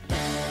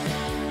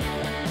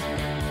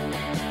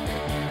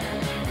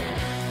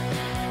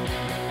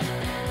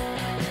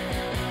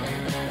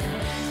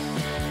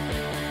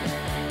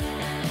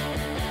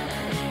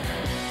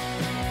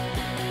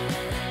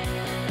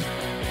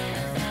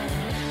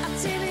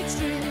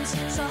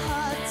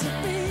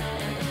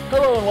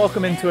Hello and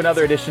welcome into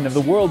another edition of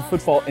the World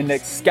Football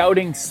Index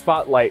Scouting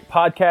Spotlight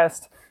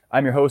podcast.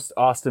 I'm your host,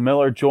 Austin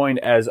Miller, joined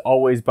as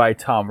always by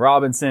Tom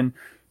Robinson.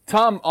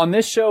 Tom, on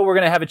this show, we're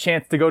going to have a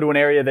chance to go to an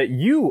area that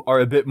you are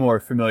a bit more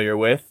familiar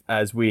with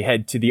as we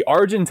head to the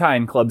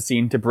Argentine club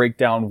scene to break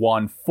down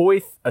Juan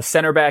Foyth, a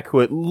center back who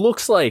it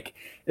looks like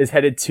is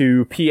headed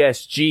to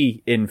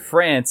PSG in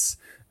France.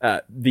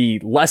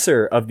 The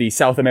lesser of the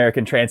South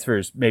American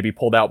transfers may be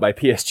pulled out by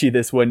PSG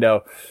this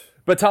window.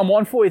 But Tom,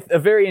 Juan Foyth, a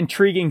very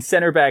intriguing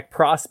center back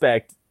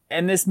prospect,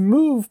 and this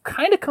move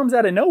kind of comes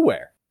out of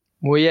nowhere.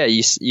 Well, yeah,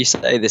 you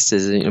say this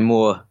is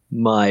more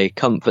my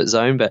comfort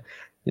zone, but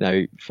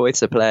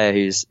Foyth's a player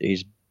who's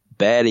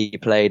barely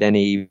played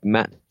any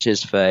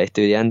matches for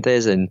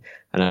Estudiantes, and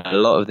a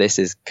lot of this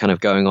is kind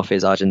of going off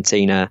his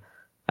Argentina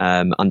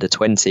under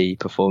 20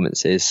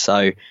 performances.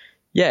 So,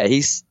 yeah,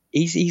 he's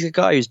a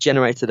guy who's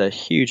generated a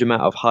huge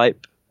amount of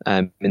hype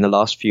in the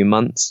last few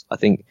months. I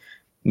think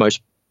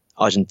most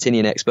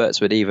Argentinian experts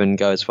would even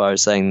go as far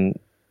as saying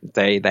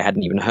they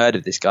hadn't even heard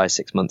of this guy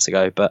 6 months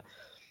ago, but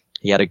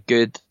he had a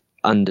good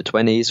under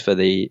 20s for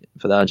the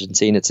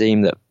Argentina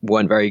team that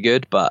weren't very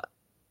good, but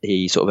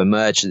he sort of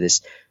emerged as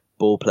this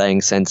ball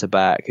playing centre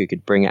back who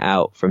could bring it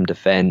out from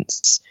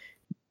defence,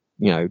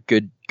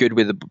 good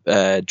with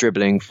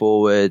dribbling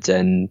forward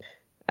and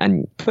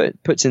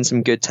puts in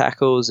some good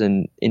tackles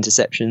and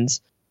interceptions.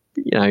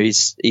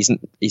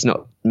 He's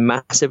not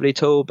massively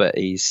tall, but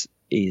he's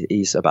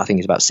about, I think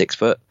he's about 6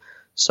 foot.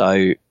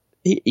 So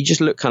he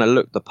just looked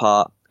the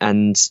part,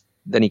 and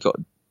then he got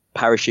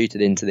parachuted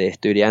into the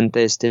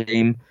Estudiantes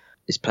team.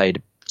 He's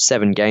played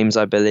 7 games,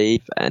 I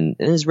believe, and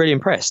is really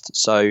impressed.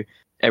 So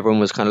everyone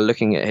was kind of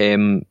looking at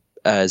him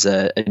as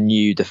a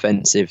new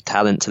defensive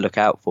talent to look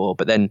out for.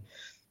 But then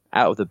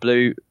out of the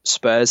blue,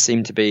 Spurs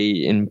seemed to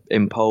be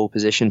in pole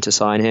position to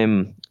sign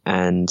him.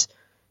 And,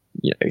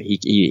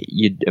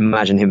 you'd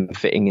imagine him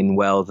fitting in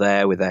well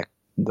there with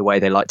the way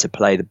they like to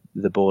play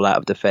the ball out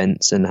of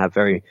defence and have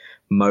very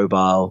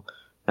mobile,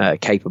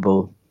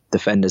 capable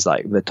defenders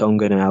like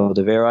Vertonghen and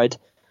Alderweireld.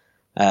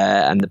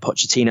 And the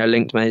Pochettino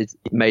link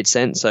made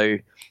sense. So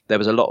there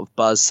was a lot of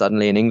buzz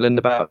suddenly in England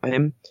about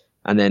him.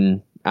 And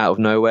then out of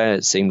nowhere,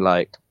 it seemed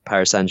like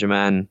Paris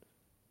Saint-Germain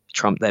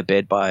trumped their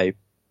bid by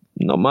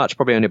not much,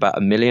 probably only about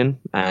 $1 million.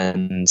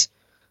 And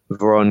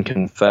Veron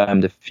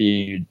confirmed a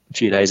few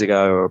days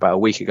ago, or about a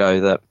week ago,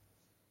 that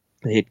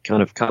he'd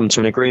kind of come to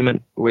an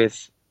agreement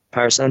with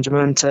Paris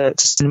Saint-Germain to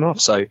send him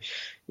off. So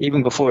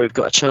even before we've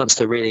got a chance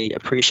to really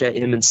appreciate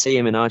him and see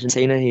him in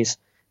Argentina, he's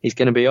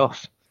going to be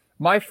off.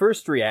 My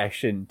first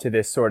reaction to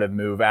this sort of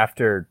move,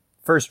 after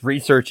first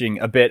researching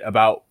a bit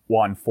about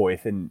Juan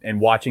Foyth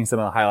and watching some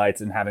of the highlights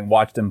and having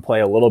watched him play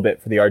a little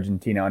bit for the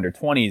Argentina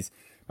under-20s,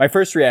 my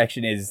first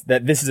reaction is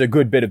that this is a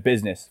good bit of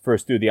business for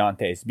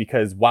Estudiantes,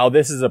 because while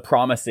this is a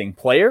promising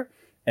player,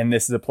 and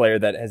this is a player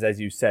that has,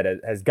 as you said,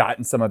 has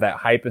gotten some of that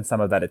hype and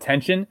some of that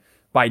attention,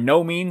 by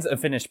no means a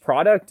finished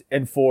product.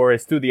 And for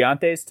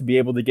Estudiantes to be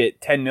able to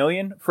get $10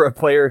 million for a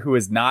player who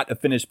is not a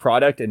finished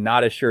product and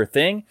not a sure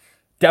thing,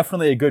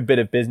 definitely a good bit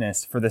of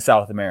business for the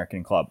South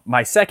American club.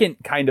 My second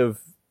kind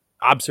of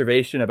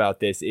observation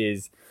about this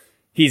is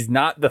he's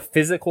not the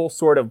physical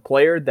sort of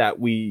player that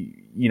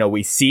we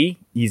see.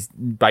 He's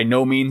by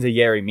no means a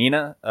Yerry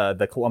Mina,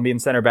 the Colombian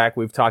center back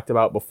we've talked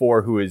about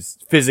before, who is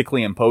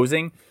physically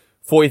imposing.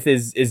 Foyth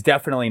is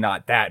definitely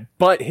not that,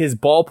 but his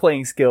ball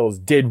playing skills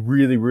did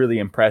really, really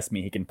impress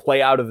me. He can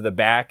play out of the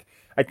back.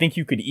 I think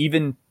you could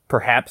even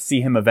perhaps see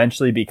him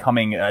eventually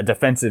becoming a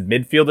defensive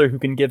midfielder who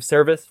can give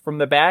service from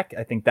the back.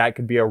 I think that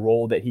could be a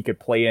role that he could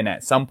play in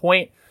at some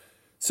point.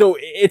 So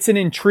it's an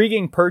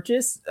intriguing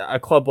purchase. A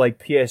club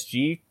like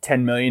PSG,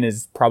 10 million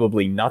is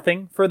probably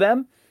nothing for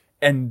them.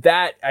 And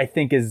that, I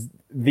think, is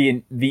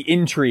the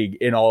intrigue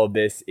in all of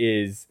this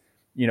is,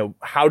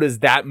 how does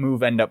that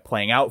move end up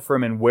playing out for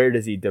him and where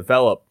does he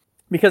develop?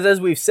 Because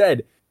as we've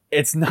said,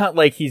 it's not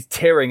like he's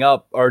tearing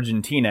up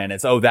Argentina and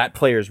it's, that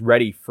player's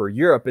ready for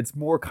Europe. It's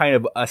more kind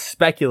of a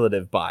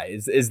speculative buy.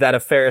 Is that a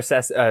fair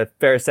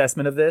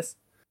assessment of this?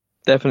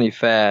 Definitely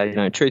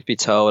fair. Truth be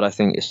told, I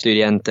think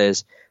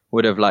Estudiantes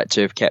would have liked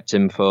to have kept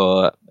him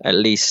for at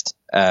least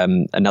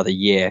another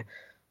year.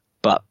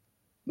 But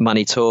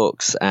money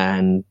talks,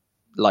 and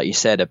like you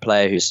said, a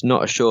player who's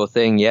not a sure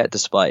thing yet,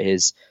 despite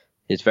his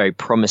very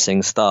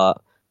promising start.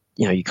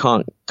 You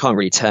can't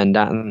really turn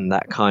down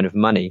that kind of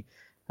money.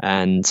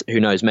 And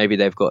who knows, maybe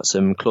they've got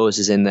some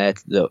clauses in there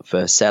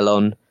for sell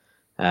on,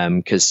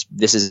 because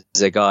this is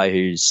a guy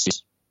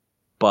who's,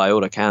 by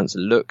all accounts,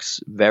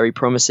 looks very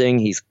promising.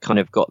 He's kind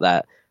of got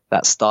that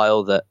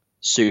style that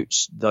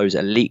suits those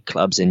elite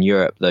clubs in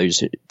Europe,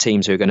 those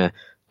teams who are going to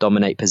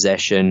dominate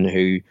possession,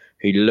 who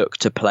look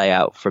to play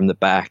out from the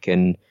back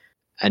and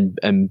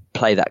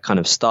play that kind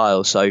of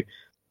style. So,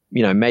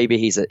 maybe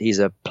he's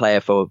a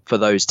player for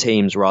those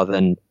teams rather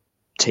than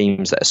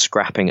teams that are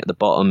scrapping at the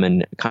bottom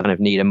and kind of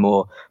need a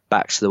more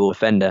backs to the wall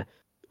defender.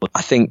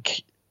 I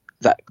think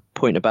that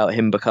point about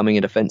him becoming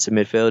a defensive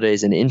midfielder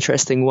is an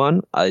interesting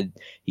one. I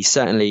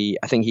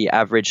think he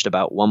averaged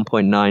about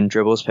 1.9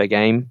 dribbles per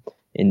game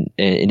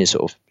in his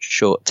sort of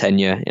short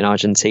tenure in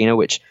Argentina,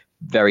 which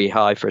very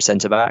high for a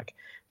centre back.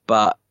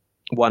 But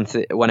one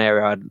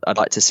area I'd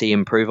like to see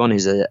improve on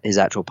is his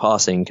actual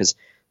passing, because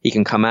he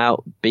can come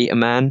out, beat a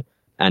man,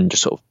 and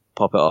just sort of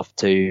pop it off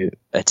to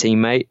a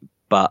teammate.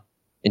 But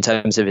in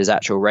terms of his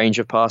actual range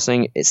of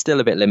passing, it's still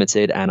a bit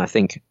limited. And I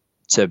think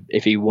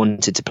if he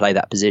wanted to play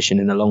that position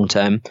in the long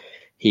term,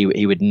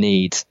 he would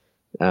need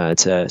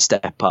to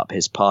step up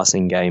his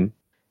passing game.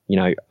 You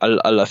know,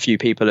 a few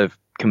people have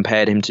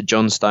compared him to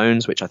John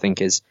Stones, which I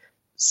think is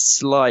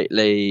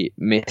slightly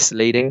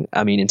misleading.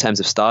 I mean, in terms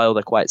of style,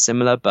 they're quite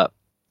similar, but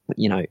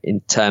you know,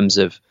 in terms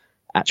of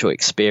actual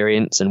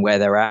experience and where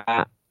they're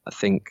at, I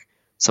think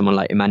someone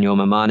like Emmanuel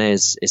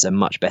Mamane is a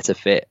much better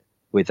fit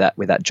with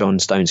that John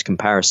Stones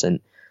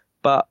comparison.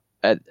 But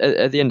at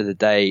the end of the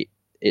day,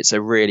 it's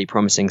a really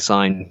promising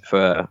sign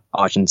for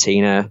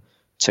Argentina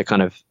to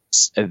kind of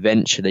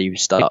eventually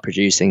start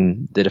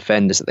producing the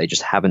defenders that they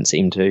just haven't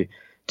seemed to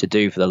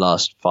do for the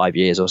last 5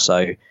 years or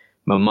so.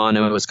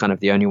 Mamane was kind of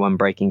the only one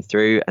breaking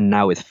through, and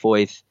now with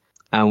Foyth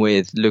and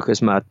with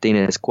Lucas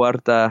Martinez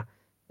Cuarta,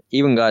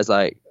 even guys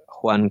like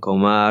Juan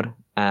Comar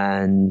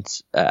and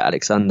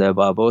Alexander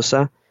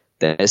Barbosa,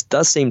 there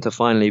does seem to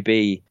finally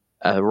be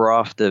a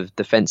raft of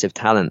defensive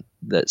talent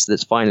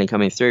that's finally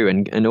coming through,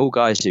 and all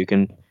guys who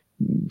can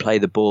play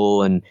the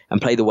ball and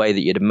play the way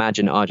that you'd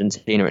imagine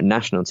Argentina at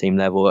national team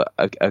level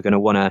are going to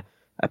want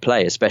to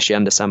play, especially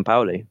under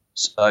Sampaoli.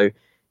 So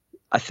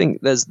I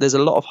think there's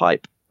a lot of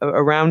hype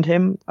around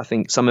him. I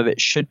think some of it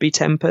should be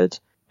tempered,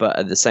 but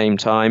at the same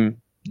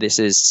time, this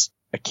is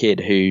a kid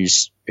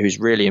who's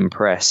really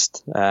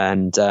impressed.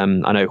 And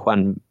I know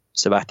Juan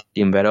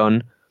Sebastián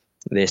Verón,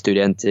 the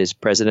Estudiantes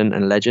president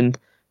and legend,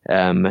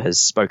 has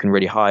spoken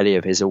really highly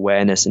of his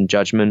awareness and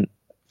judgment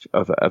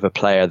of a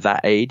player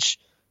that age.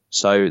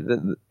 So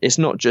it's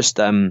not just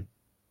the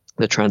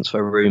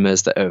transfer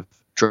rumours that have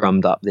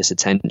drummed up this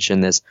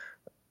attention.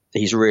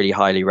 He's really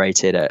highly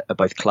rated at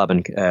both club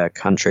and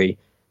country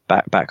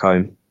back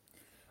home.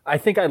 I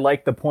think I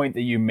like the point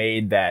that you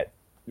made that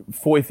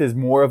Foyth is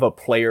more of a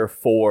player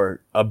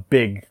for a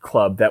big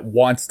club that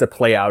wants to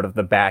play out of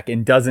the back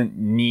and doesn't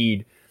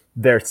need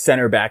their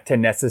center back to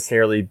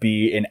necessarily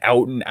be an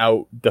out and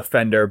out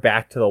defender,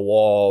 back to the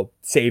wall,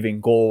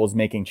 saving goals,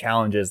 making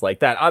challenges like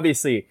that.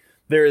 Obviously,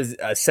 there is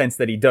a sense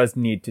that he does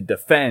need to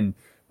defend,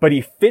 but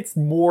he fits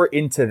more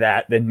into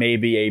that than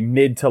maybe a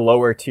mid to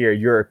lower tier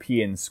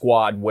European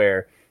squad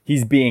where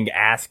he's being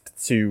asked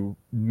to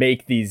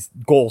make these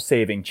goal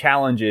saving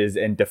challenges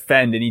and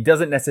defend, and he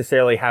doesn't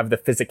necessarily have the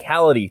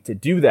physicality to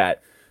do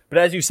that. But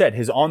as you said,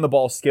 his on the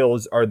ball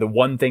skills are the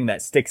one thing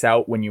that sticks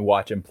out when you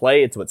watch him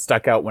play. It's what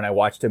stuck out when I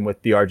watched him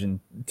with the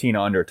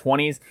Argentina under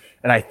 20s.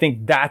 And I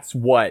think that's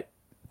what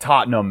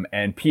Tottenham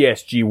and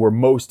PSG were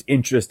most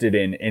interested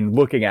in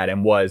looking at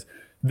him was,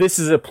 this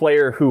is a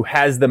player who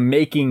has the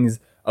makings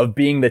of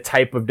being the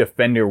type of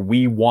defender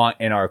we want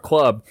in our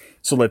club.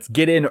 So let's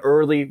get in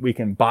early. We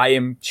can buy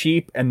him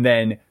cheap and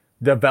then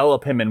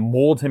develop him and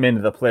mold him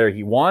into the player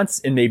he wants.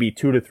 And maybe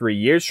 2 to 3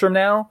 years from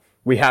now,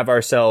 we have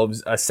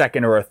ourselves a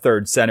second or a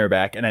third center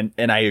back.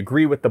 And I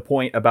agree with the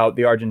point about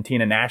the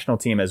Argentina national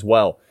team as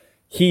well.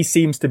 He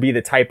seems to be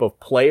the type of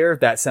player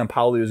that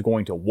Sampaoli is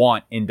going to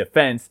want in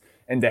defense.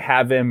 And to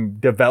have him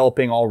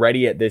developing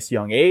already at this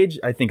young age,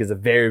 I think is a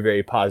very,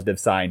 very positive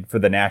sign for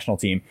the national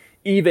team,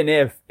 even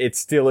if it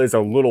still is a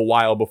little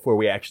while before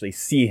we actually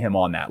see him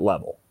on that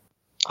level.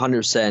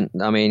 100%.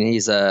 I mean,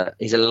 he's a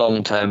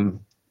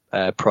long-term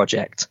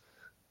project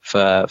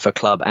for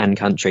club and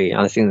country. And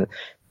I think that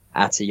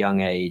at a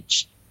young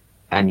age,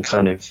 and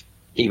kind of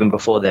even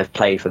before they've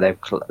played for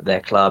their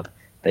club,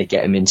 they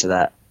get him into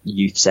that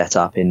youth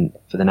setup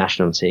for the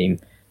national team.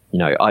 You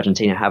know,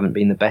 Argentina haven't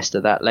been the best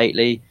at that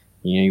lately.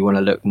 You know, you want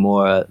to look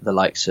more at the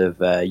likes of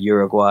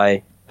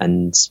Uruguay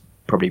and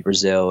probably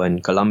Brazil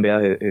and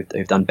Colombia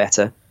who've done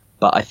better.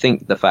 But I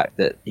think the fact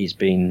that he's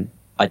been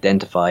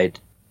identified,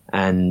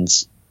 and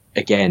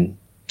again,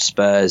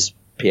 Spurs,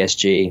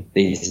 PSG,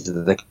 these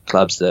are the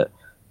clubs that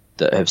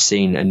have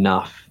seen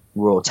enough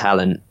raw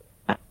talent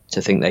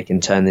to think they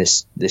can turn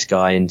this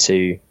guy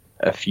into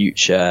a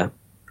future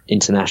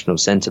international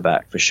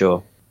centre-back for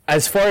sure.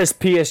 As far as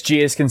PSG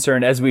is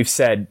concerned, as we've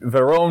said,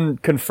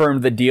 Verón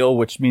confirmed the deal,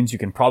 which means you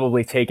can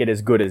probably take it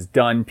as good as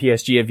done.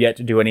 PSG have yet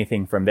to do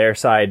anything from their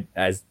side.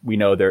 As we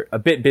know, they're a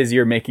bit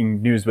busier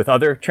making news with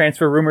other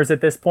transfer rumors at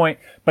this point,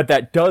 but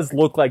that does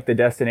look like the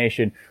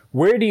destination.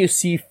 Where do you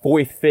see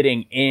Foyth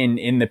fitting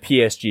in the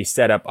PSG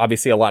setup?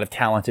 Obviously, a lot of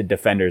talented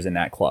defenders in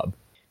that club.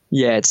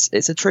 Yeah,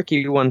 it's a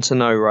tricky one to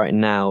know right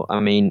now. I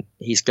mean,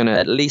 he's going to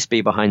at least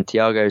be behind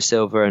Thiago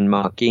Silva and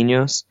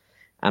Marquinhos,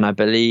 and I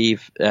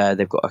believe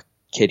they've got a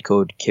kid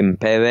called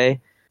Kimpembe.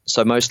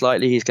 So most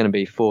likely he's going to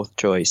be fourth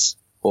choice,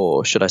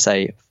 or should I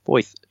say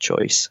fourth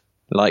choice?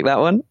 Like that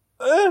one?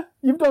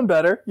 You've done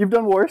better. You've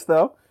done worse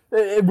though.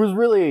 It was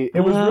really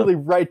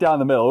right down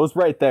the middle. It was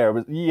right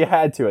there. You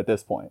had to at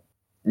this point.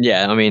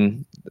 Yeah, I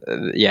mean,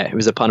 it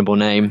was a punnable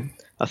name.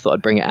 I thought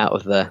I'd bring it out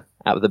of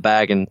the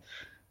bag,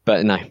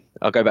 but no,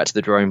 I'll go back to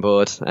the drawing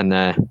board,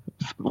 and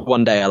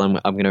one day I'm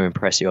going to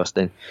impress you,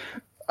 Austin.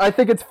 I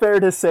think it's fair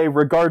to say,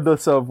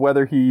 regardless of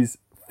whether he's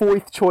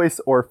fourth choice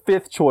or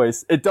fifth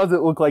choice, it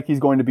doesn't look like he's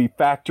going to be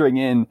factoring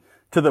in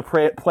to the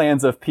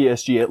plans of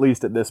PSG, at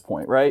least at this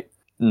point, right?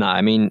 No,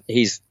 I mean,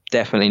 he's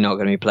definitely not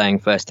going to be playing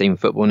first team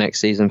football next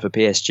season for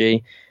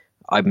PSG.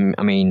 I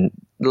mean,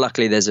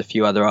 luckily there's a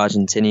few other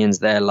Argentinians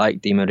there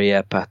like Di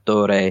Maria,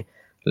 Pastore,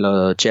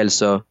 Lo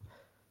Celso.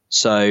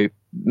 So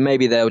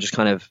maybe they'll just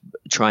kind of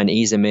try and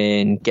ease him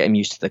in, get him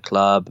used to the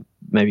club,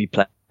 maybe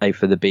play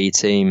for the B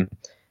team.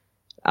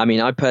 I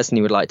mean, I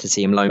personally would like to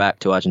see him loan back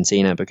to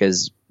Argentina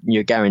because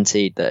you're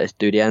guaranteed that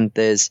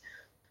Estudiantes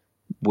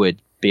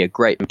would be a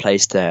great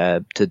place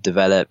to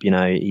develop. You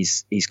know,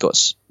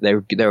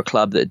 they're a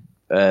club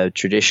that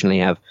traditionally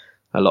have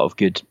a lot of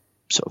good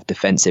sort of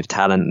defensive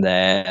talent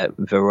there.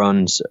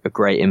 Veron's a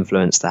great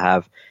influence to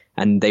have,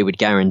 and they would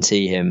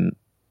guarantee him,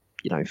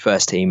 you know,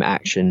 first team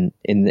action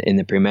in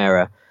the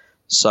Primera.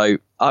 So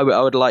I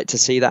would like to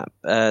see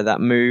that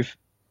move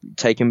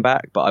taken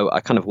back, but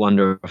I kind of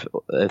wonder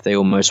if they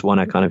almost want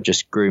to kind of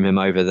just groom him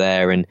over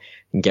there and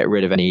get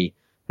rid of any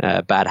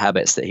bad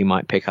habits that he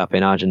might pick up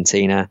in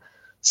Argentina.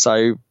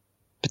 So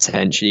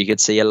potentially you could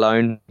see a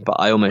loan, but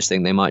I almost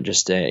think they might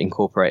just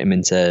incorporate him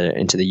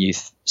into the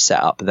youth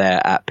setup there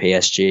at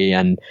PSG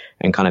and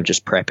kind of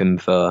just prep him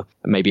for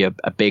maybe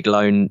a big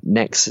loan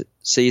next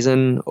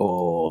season,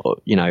 or,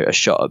 you know, a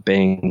shot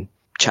at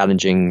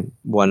challenging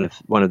one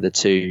of the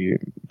two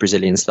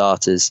Brazilian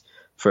starters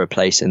for a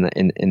place in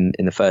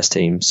the first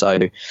team. So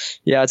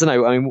yeah, I don't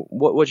know. I mean,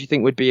 what do you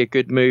think would be a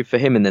good move for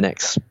him in the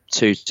next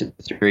 2 to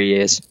 3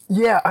 years?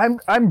 Yeah,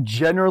 I'm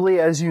generally,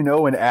 as you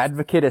know, an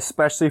advocate,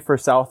 especially for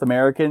South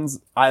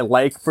Americans. I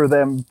like for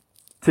them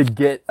to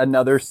get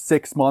another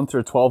 6 months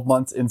or 12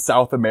 months in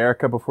South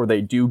America before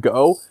they do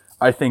go.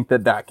 I think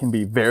that can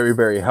be very,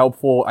 very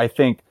helpful. I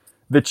think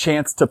the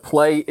chance to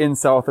play in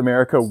South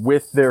America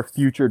with their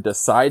future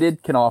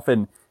decided can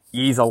often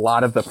ease a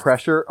lot of the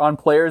pressure on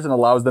players and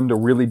allows them to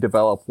really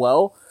develop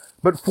well.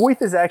 But Foyth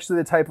is actually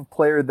the type of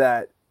player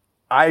that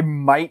I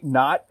might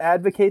not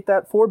advocate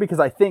that for,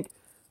 because I think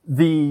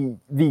the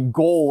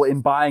goal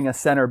in buying a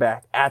center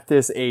back at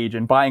this age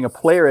and buying a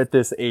player at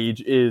this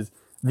age is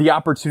the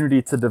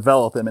opportunity to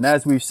develop him. And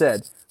as we've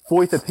said,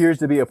 Foyth appears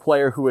to be a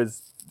player who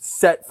is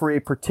set for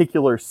a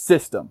particular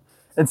system.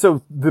 And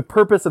so the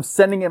purpose of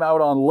sending him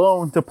out on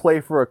loan to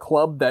play for a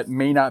club that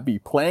may not be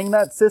playing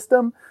that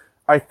system,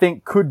 I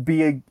think could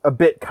be a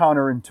bit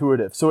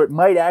counterintuitive. So it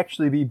might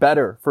actually be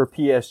better for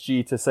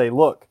PSG to say,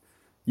 look,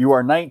 you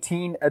are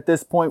 19 at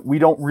this point. We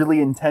don't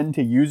really intend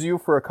to use you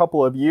for a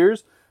couple of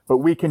years, but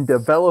we can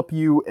develop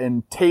you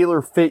and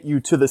tailor fit you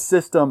to the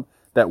system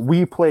that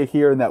we play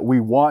here and that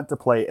we want to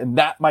play. And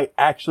that might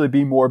actually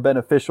be more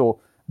beneficial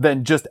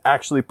than just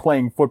actually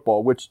playing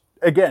football, which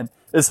again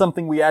is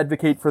something we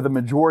advocate for the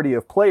majority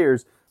of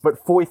players.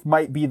 But Foyth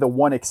might be the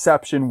one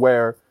exception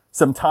where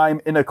some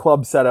time in a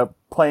club setup,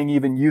 playing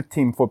even youth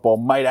team football,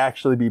 might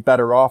actually be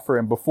better off for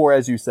him before,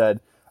 as you said,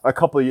 a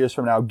couple of years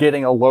from now,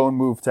 getting a loan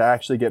move to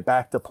actually get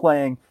back to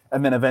playing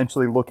and then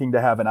eventually looking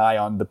to have an eye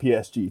on the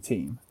PSG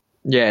team.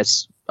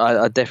 Yes,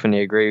 I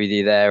definitely agree with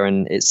you there.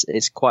 And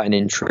it's quite an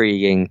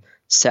intriguing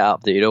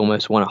setup that you'd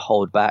almost want to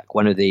hold back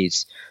one of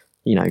these,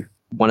 you know,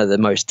 one of the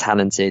most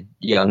talented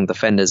young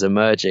defenders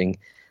emerging,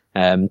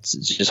 to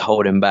just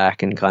hold him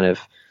back and kind of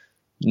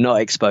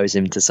not expose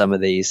him to some of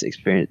these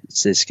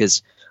experiences.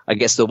 Because I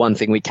guess the one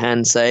thing we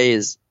can say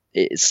is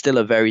it's still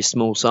a very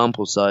small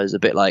sample size, a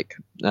bit like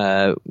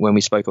when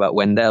we spoke about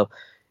Wendell,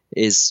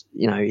 is,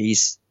 you know,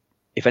 he's,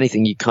 if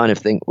anything, you kind of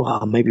think,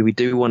 well, maybe we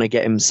do want to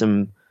get him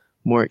some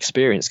more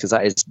experience, because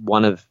that is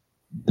one of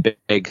the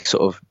big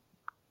sort of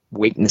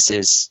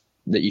weaknesses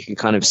that you can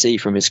kind of see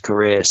from his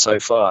career so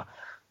far.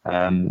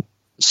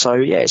 So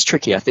yeah, it's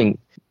tricky. I think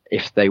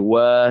if they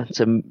were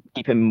to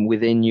keep him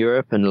within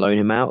Europe and loan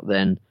him out,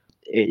 then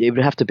it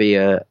would have to be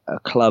a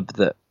club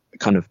that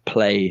kind of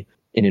play,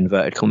 in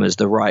inverted commas,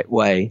 the right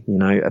way, you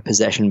know, a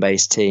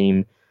possession-based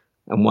team,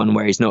 and one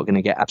where he's not going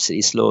to get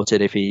absolutely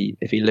slaughtered if he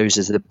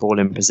loses the ball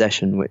in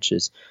possession, which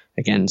is,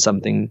 again,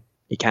 something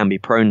he can be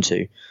prone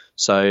to.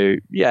 So,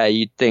 yeah,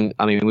 you'd think,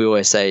 I mean, we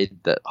always say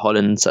that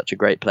Holland's such a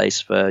great place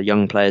for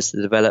young players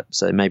to develop,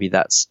 so maybe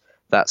that's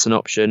an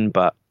option,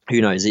 but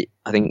who knows?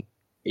 I think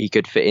he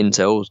could fit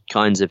into all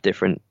kinds of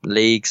different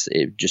leagues.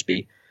 It would just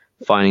be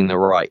finding the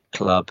right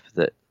club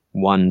that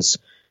one's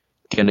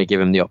going to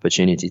give him the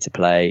opportunity to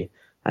play,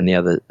 and the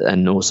other,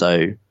 and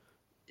also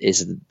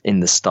is in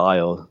the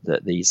style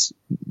that these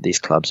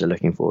clubs are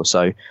looking for.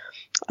 So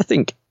I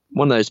think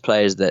one of those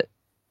players that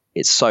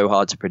it's so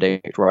hard to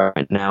predict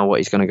right now what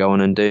he's going to go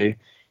on and do.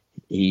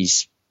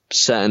 He's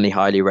certainly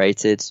highly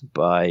rated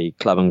by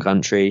club and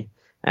country,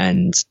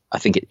 and I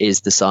think it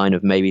is the sign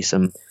of maybe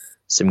some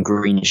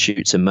green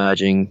shoots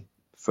emerging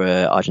for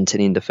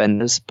Argentinian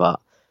defenders. But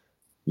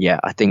yeah,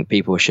 I think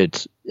people should,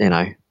 you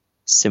know,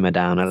 simmer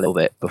down a little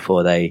bit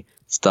before they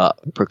start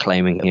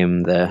proclaiming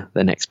him the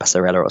next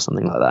Passarella or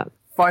something like that.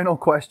 Final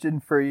question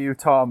for you,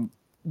 Tom.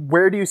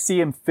 Where do you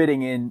see him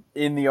fitting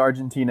in the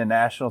Argentina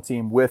national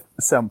team with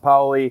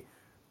Sampaoli?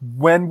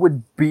 when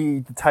would be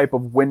the type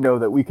of window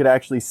that we could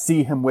actually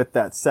see him with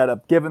that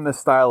setup, given the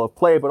style of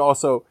play, but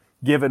also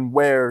given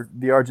where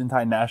the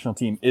Argentine national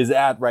team is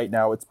at right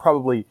now? It's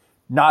probably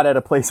not at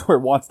a place where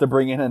it wants to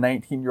bring in a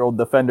 19-year-old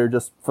defender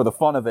just for the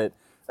fun of it.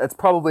 It's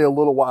probably a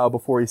little while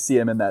before you see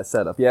him in that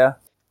setup, yeah?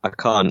 I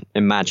can't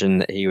imagine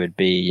that he would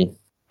be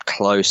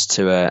close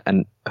to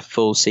a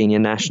full senior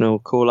national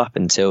call-up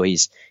until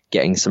he's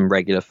getting some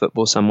regular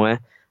football somewhere.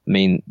 I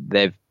mean,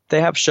 they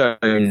have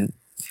shown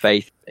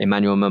faith in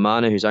Manuel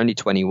Mamana, who's only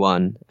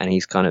 21,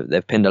 and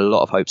they've pinned a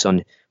lot of hopes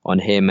on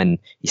him, and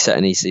he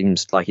certainly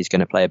seems like he's going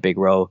to play a big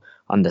role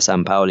under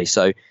Sampaoli.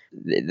 So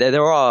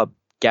there are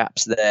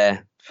gaps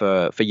there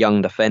for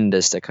young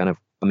defenders to kind of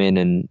come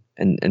in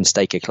and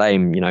stake a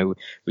claim. You know,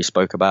 we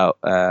spoke about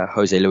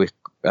Jose Luis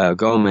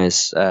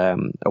Gomez a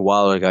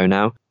while ago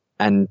now,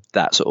 and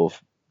that sort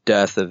of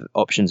dearth of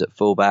options at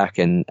fullback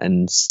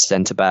and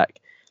centre back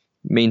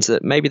means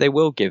that maybe they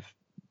will give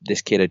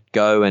this kid a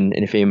go, and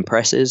if he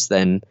impresses,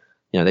 then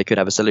they could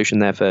have a solution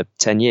there for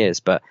 10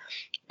 years. But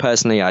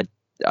personally, I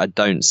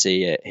don't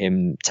see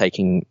him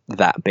taking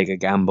that big a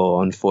gamble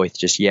on Foyth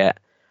just yet.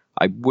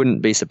 I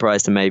wouldn't be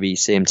surprised to maybe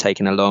see him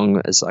taken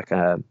along as like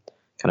a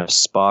kind of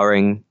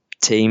sparring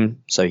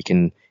team, so he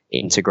can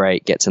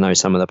integrate, get to know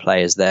some of the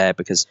players there,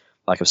 because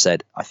like I've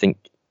said, I think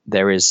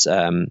there is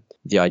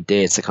the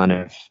idea to kind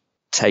of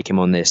take him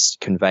on this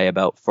conveyor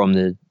belt from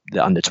the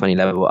under 20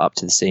 level up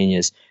to the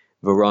seniors.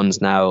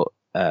 Veron's now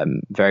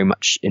very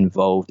much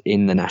involved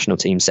in the national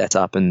team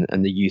setup and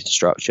the youth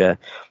structure.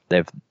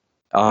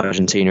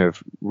 Argentina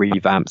have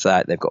revamped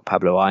that. They've got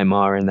Pablo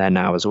Aimar in there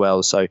now as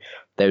well. So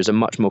there's a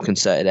much more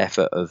concerted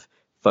effort of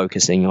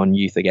focusing on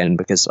youth again,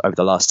 because over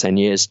the last 10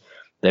 years,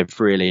 they've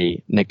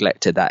really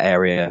neglected that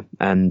area,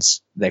 and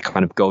their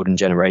kind of golden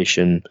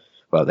generation,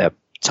 well, there are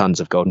tons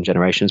of golden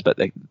generations, but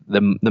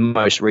the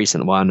most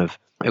recent one of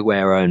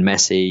Aguero and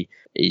Messi,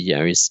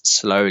 is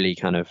slowly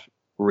kind of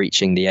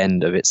reaching the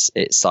end of its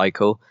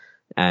cycle,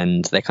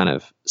 and they're kind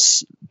of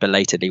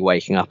belatedly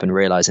waking up and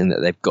realizing that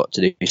they've got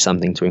to do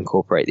something to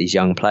incorporate these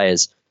young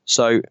players.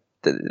 So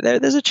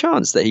there's a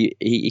chance that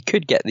he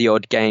could get the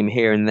odd game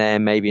here and there,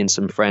 maybe in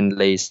some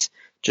friendlies,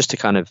 just to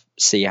kind of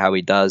see how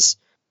he does.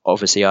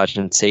 Obviously,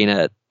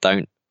 Argentina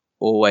don't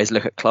always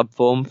look at club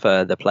form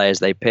for the players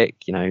they pick.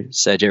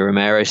 Sergio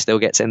Romero still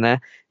gets in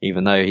there,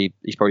 even though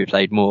he's probably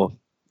played more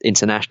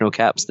international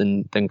caps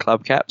than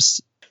club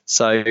caps.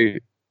 So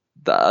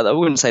I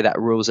wouldn't say that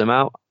rules him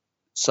out.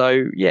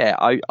 So, yeah,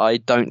 I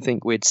don't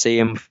think we'd see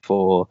him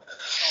for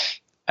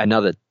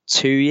another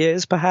 2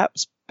 years,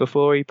 perhaps,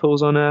 before he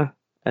pulls on a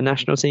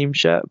national team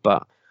shirt.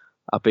 But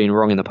I've been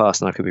wrong in the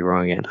past, and I could be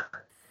wrong again.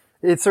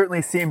 It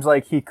certainly seems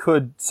like he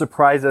could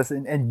surprise us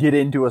and get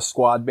into a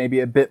squad maybe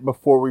a bit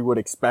before we would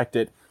expect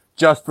it,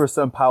 just for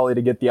Sampaoli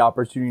to get the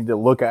opportunity to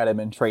look at him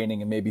in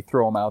training and maybe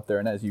throw him out there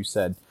and, as you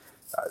said,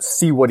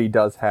 see what he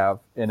does have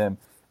in him.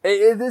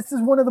 This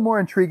is one of the more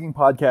intriguing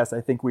podcasts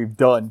I think we've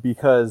done,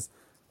 because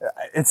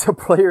it's a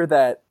player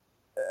that,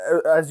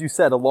 as you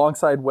said,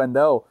 alongside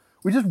Wendell,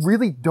 we just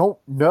really don't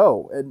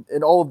know.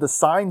 And all of the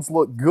signs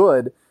look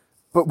good,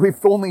 but we've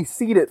only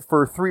seen it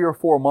for 3 or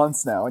 4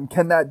 months now. And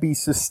can that be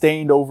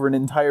sustained over an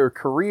entire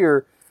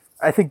career?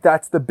 I think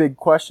that's the big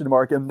question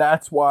mark. And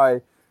that's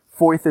why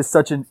Foyth is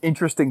such an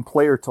interesting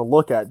player to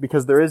look at,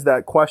 because there is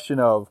that question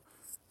of,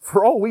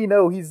 for all we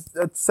know, he's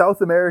a South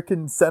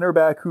American center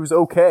back who's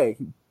okay,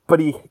 but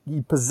he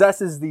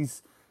possesses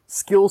these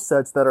skill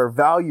sets that are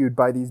valued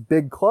by these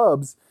big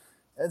clubs.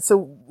 And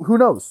so who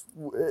knows?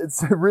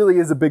 It really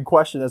is a big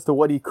question as to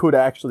what he could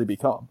actually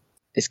become.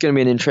 It's going to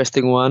be an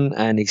interesting one,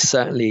 and he's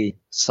certainly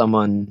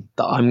someone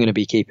that I'm going to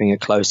be keeping a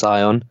close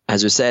eye on.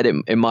 As we said,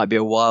 it might be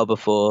a while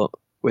before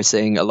we're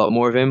seeing a lot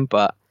more of him,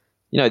 but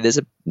there's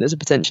a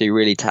potentially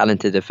really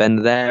talented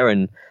defender there,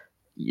 and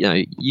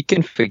you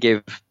can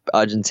forgive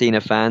Argentina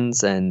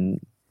fans and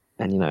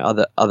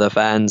other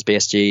fans,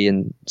 PSG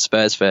and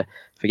Spurs, for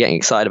getting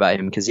excited about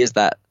him, because he is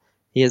that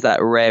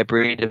rare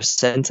breed of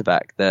centre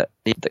back that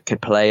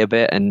could play a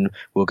bit and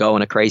will go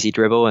on a crazy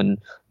dribble and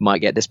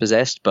might get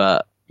dispossessed,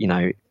 but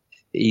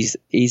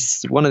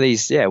he's one of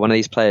these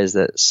players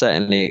that's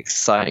certainly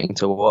exciting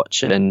to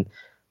watch, and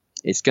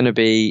it's going to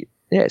be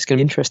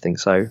interesting.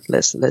 So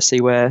let's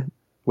see where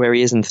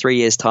he is in 3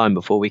 years' time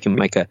before we can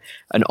make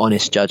an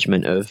honest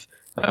judgment of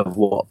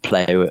what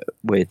player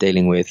we're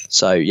dealing with.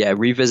 So yeah,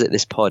 revisit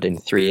this pod in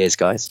 3 years,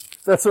 guys.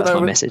 That's my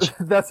message.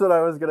 That's what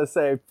I was going to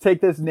say.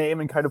 Take this name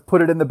and kind of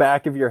put it in the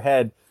back of your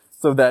head,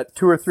 so that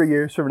 2 or 3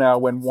 years from now,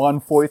 when Juan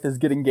Foyth is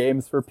getting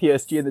games for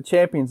PSG in the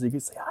Champions League, you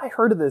say, I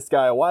heard of this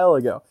guy a while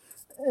ago.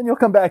 And you'll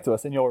come back to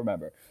us and you'll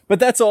remember. But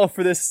that's all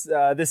for this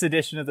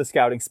edition of the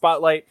Scouting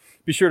Spotlight.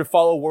 Be sure to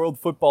follow World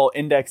Football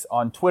Index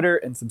on Twitter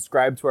and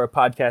subscribe to our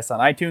podcast on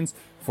iTunes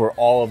for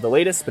all of the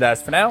latest. But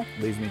as for now,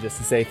 it leaves me just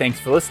to say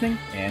thanks for listening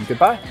and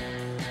goodbye.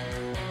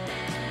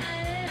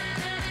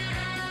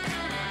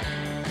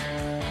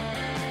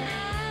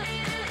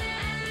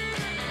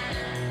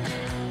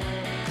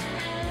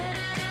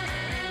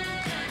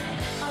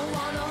 I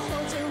wanna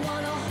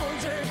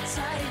hold her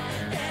tight.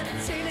 That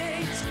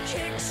teenage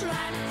kicks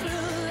right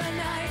through